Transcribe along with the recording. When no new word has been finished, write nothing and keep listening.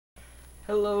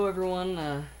Hello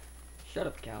everyone, shut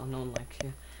up Cal, no one likes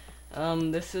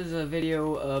you. This is a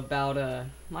video about,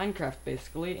 Minecraft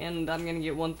basically, and I'm gonna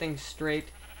get one thing straight.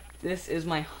 This is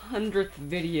my 100th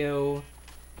video,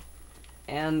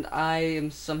 and I am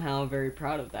somehow very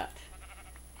proud of that.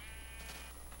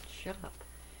 Shut up.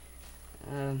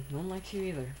 No one likes you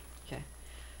either. Okay.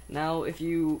 Now,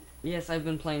 yes, I've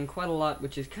been playing quite a lot,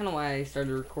 which is kind of why I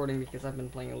started recording, because I've been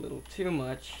playing a little too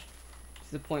much,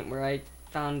 to the point where I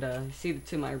found, see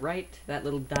to my right, that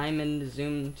little diamond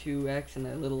zoom 2x and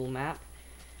a little map?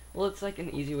 Well, it's like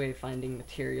an easy way of finding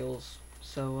materials,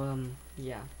 so,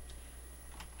 yeah.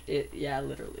 Yeah,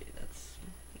 literally,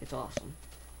 it's awesome.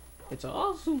 It's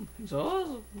awesome! It's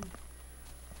awesome!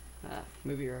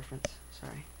 Movie reference,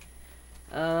 sorry.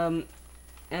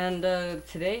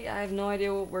 Today I have no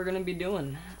idea what we're gonna be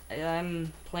doing.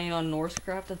 I'm playing on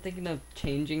Norsecraft. I'm thinking of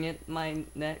changing it my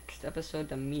next episode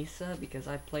to Misa because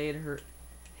I played hers.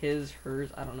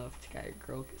 I don't know if it's a guy or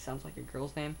girl. It sounds like a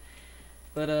girl's name,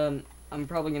 but I'm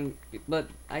probably gonna. But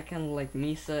I kind of like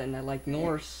Misa and I like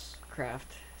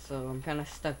Norsecraft, so I'm kind of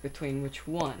stuck between which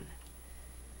one.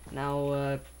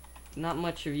 Now, not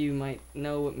much of you might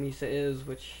know what Misa is,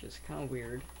 which is kind of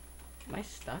weird. Am I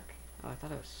stuck? Oh, I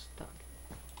thought I was stuck.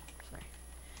 Sorry.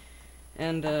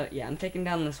 And, yeah, I'm taking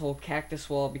down this whole cactus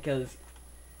wall because,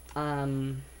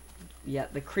 yeah,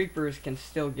 the creepers can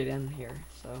still get in here,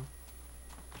 so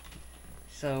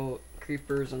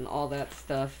creepers and all that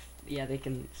stuff, yeah, they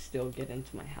can still get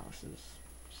into my houses,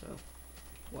 so,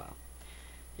 wow.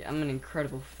 Yeah, I'm an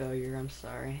incredible failure, I'm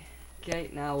sorry.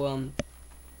 Okay, now,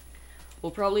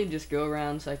 we'll probably just go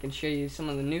around so I can show you some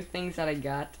of the new things that I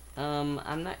got.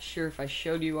 I'm not sure if I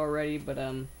showed you already, but,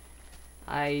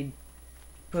 I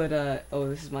put, oh,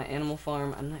 this is my animal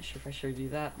farm. I'm not sure if I showed you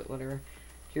that, but whatever.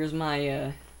 Here's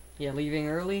my, yeah, leaving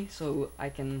early, so I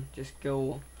can just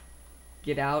go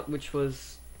get out, which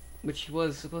was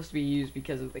supposed to be used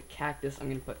because of the cactus. I'm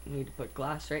gonna need to put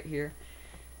glass right here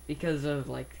because of,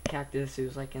 like, the cactus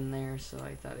was, like, in there, so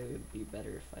I thought it would be better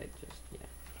if I just, yeah.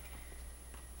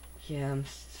 Yeah, I'm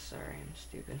sorry, I'm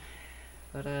stupid.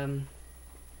 But,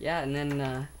 yeah, and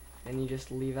then you just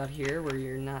leave out here where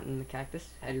you're not in the cactus.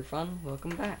 Had your fun,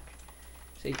 welcome back.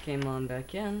 So you came on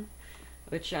back in,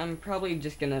 which I'm probably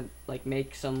just gonna, like,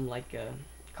 make some, like,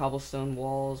 cobblestone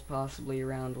walls possibly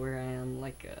around where I am,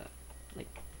 like,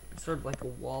 sort of like a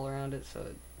wall around it, so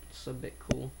it's a bit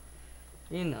cool.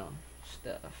 You know,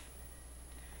 stuff.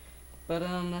 But,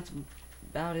 that's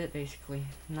about it, basically.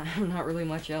 Not really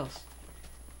much else.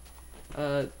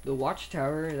 The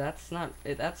watchtower, that's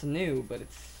new, but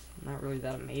it's not really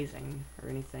that amazing or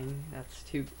anything. That's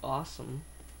too awesome.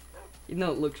 Even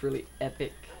though it looks really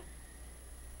epic.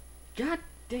 God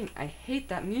dang, I hate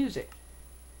that music.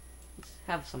 Let's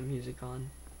have some music on.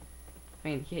 I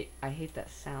mean, I hate that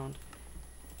sound.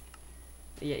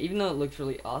 Yeah, even though it looks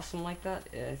really awesome like that,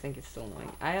 I think it's still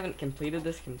annoying. I haven't completed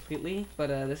this completely, but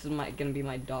this is gonna be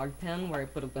my dog pen where I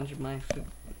put a bunch of my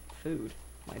food,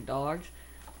 my dogs.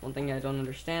 One thing I don't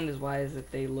understand is why is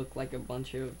it they look like a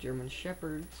bunch of German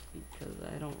shepherds, because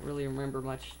I don't really remember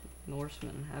much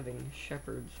Norsemen having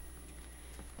shepherds.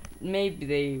 Maybe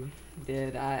they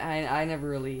did. I never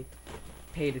really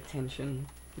paid attention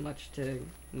much to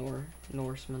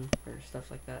Norsemen or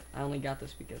stuff like that. I only got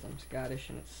this because I'm Scottish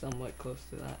and it's somewhat close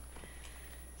to that.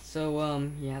 So,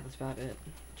 yeah, that's about it,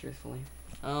 truthfully.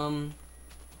 I'm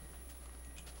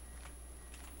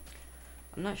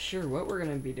not sure what we're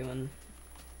gonna be doing.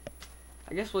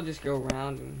 I guess we'll just go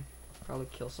around and probably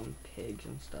kill some pigs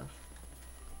and stuff.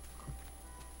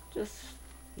 Just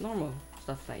normal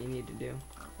stuff that you need to do.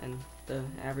 And the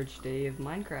average day of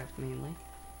Minecraft, mainly.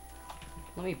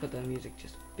 Let me put the music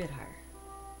just a bit higher.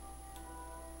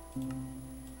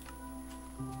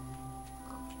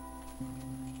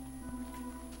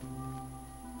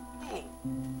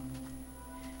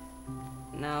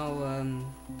 Now,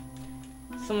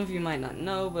 some of you might not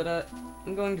know, but,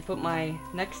 I'm going to put my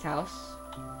next house...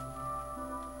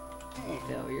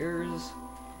 Failures.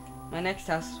 My next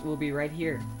house will be right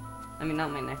here. I mean,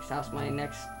 not my next house, my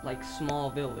next, like, small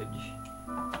village.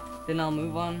 Then I'll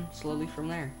move on slowly from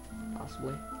there,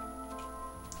 possibly.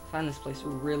 I find this place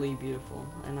really beautiful,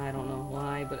 and I don't know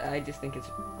why, but I just think it's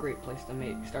a great place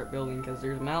to start building, because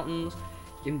there's mountains,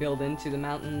 you can build into the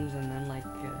mountains, and then, like,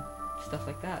 stuff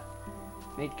like that.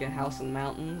 Make a house in the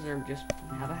mountains, or just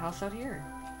have a house out here.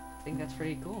 I think that's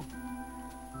pretty cool.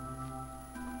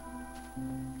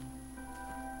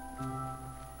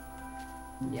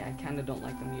 Yeah, I kind of don't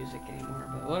like the music anymore,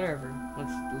 but whatever.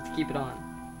 Let's keep it on.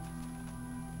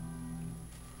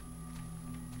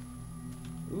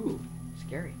 Ooh,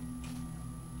 scary.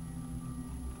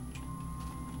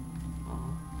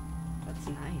 Aw, that's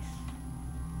nice.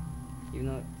 Even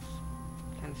though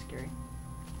it's kind of scary.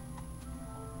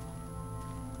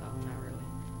 Oh, not really.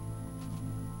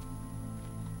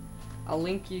 I'll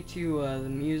link you to the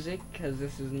music, because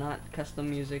this is not custom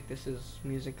music, this is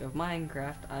music of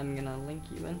Minecraft. I'm gonna link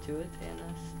you into it in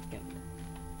a second.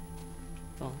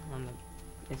 Well,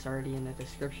 it's already in the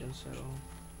description, so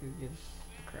who gives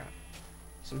a crap.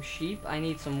 Some sheep. I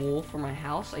need some wool for my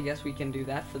house. I guess we can do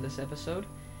that for this episode,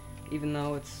 even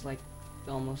though it's like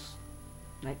almost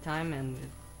nighttime and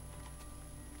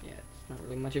yeah, it's not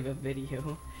really much of a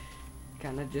video.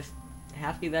 Kinda just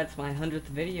happy that's my 100th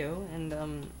video, and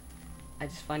I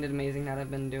just find it amazing that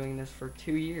I've been doing this for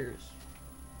 2 years.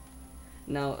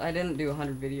 No, I didn't do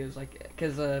 100 videos, like,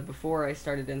 because before I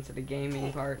started into the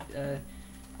gaming part, I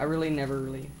never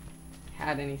really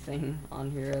had anything on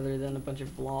here other than a bunch of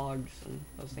vlogs, and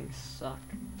those things suck.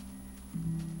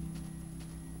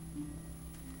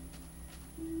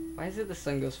 Why is it the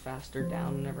sun goes faster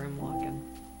down whenever I'm walking?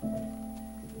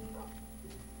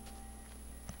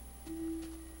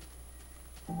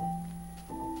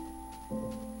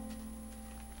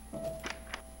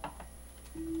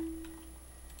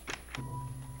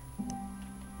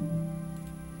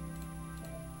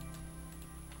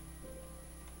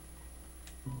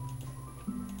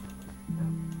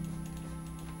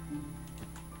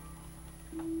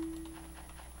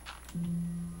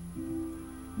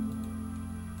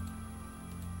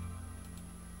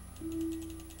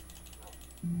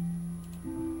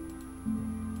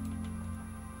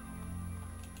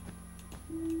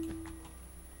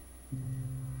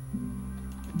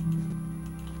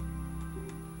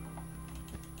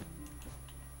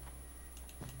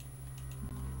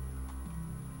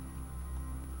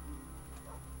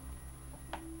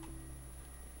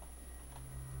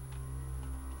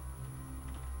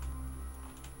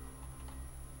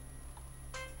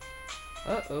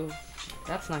 Uh-oh,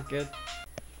 that's not good.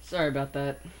 Sorry about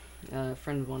that. A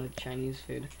friend wanted Chinese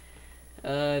food.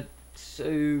 So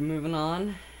moving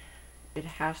on. It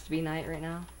has to be night right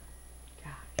now.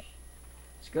 Gosh.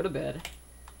 Let's go to bed.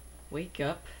 Wake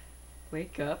up.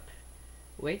 Wake up.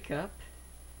 Wake up.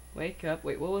 Wake up.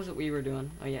 Wait, what was it we were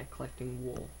doing? Oh yeah, collecting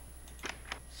wool.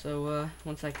 So,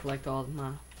 once I collect all of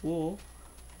my wool,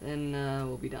 then,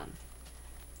 we'll be done.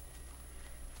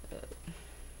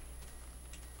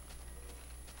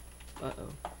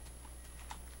 Uh-oh.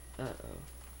 Uh-oh.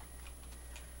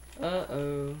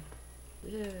 Uh-oh.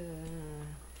 Yeah.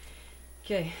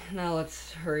 Okay, now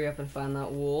let's hurry up and find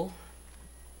that wool.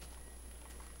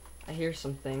 I hear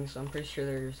some things, so I'm pretty sure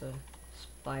there's a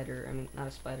spider. I mean, not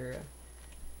a spider,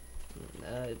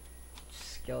 a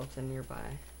skeleton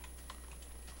nearby.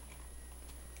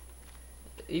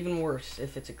 Even worse,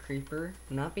 if it's a creeper.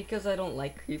 Not because I don't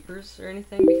like creepers or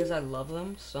anything, because I love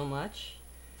them so much.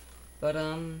 But,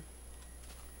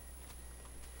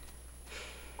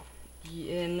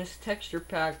 in this texture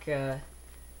pack,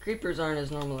 creepers aren't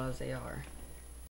as normal as they are.